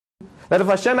That if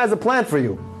Hashem has a plan for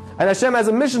you, and Hashem has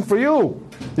a mission for you,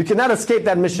 you cannot escape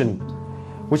that mission.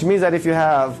 Which means that if you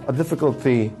have a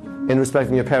difficulty in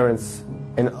respecting your parents,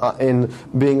 in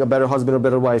being a better husband or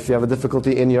better wife, you have a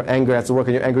difficulty in your anger at work,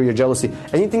 in your anger, your jealousy,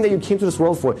 anything that you came to this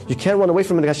world for, you can't run away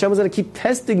from it. Hashem is going to keep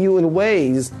testing you in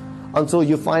ways until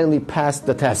you finally pass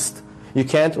the test. You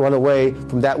can't run away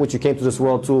from that which you came to this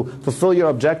world to fulfill your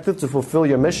objective, to fulfill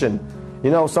your mission.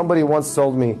 You know, somebody once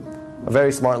told me a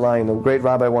very smart line. A great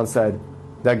rabbi once said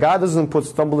that God doesn't put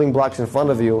stumbling blocks in front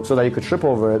of you so that you could trip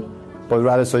over it, but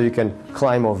rather so you can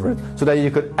climb over it, so that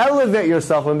you could elevate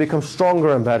yourself and become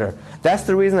stronger and better. That's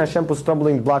the reason Hashem puts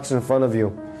stumbling blocks in front of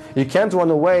you. You can't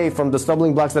run away from the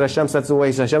stumbling blocks that Hashem sets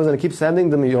away. So Hashem is going to keep sending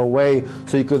them your way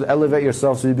so you could elevate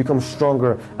yourself, so you become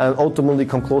stronger and ultimately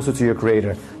come closer to your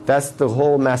Creator. That's the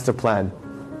whole master plan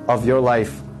of your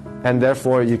life. And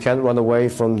therefore you can't run away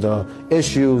from the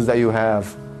issues that you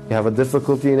have. You have a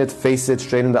difficulty in it, face it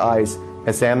straight in the eyes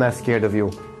and say, I'm not scared of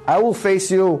you. I will face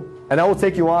you and I will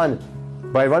take you on.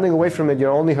 By running away from it,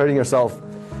 you're only hurting yourself.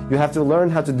 You have to learn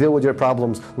how to deal with your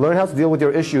problems. Learn how to deal with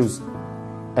your issues.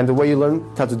 And the way you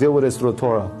learn how to deal with it is through the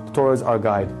Torah. The Torah is our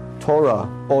guide. Torah,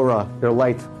 Ora, your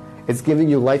light. It's giving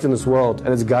you light in this world,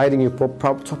 and it's guiding you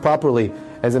properly.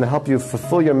 And it's going to help you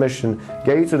fulfill your mission,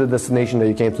 get you to the destination that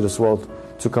you came to this world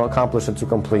to accomplish and to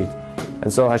complete.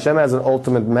 And so Hashem has an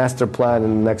ultimate master plan in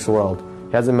the next world.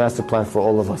 He has a master plan for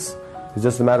all of us. It's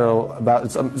just a matter of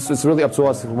it's really up to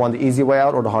us if we want the easy way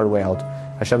out or the hard way out.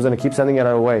 Hashem's going to keep sending it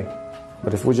our way.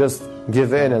 But if we just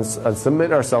give in and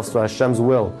submit ourselves to Hashem's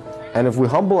will, and if we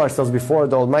humble ourselves before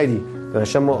the Almighty, then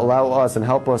Hashem will allow us and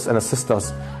help us and assist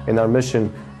us in our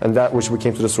mission and that which we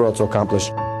came to this world to accomplish.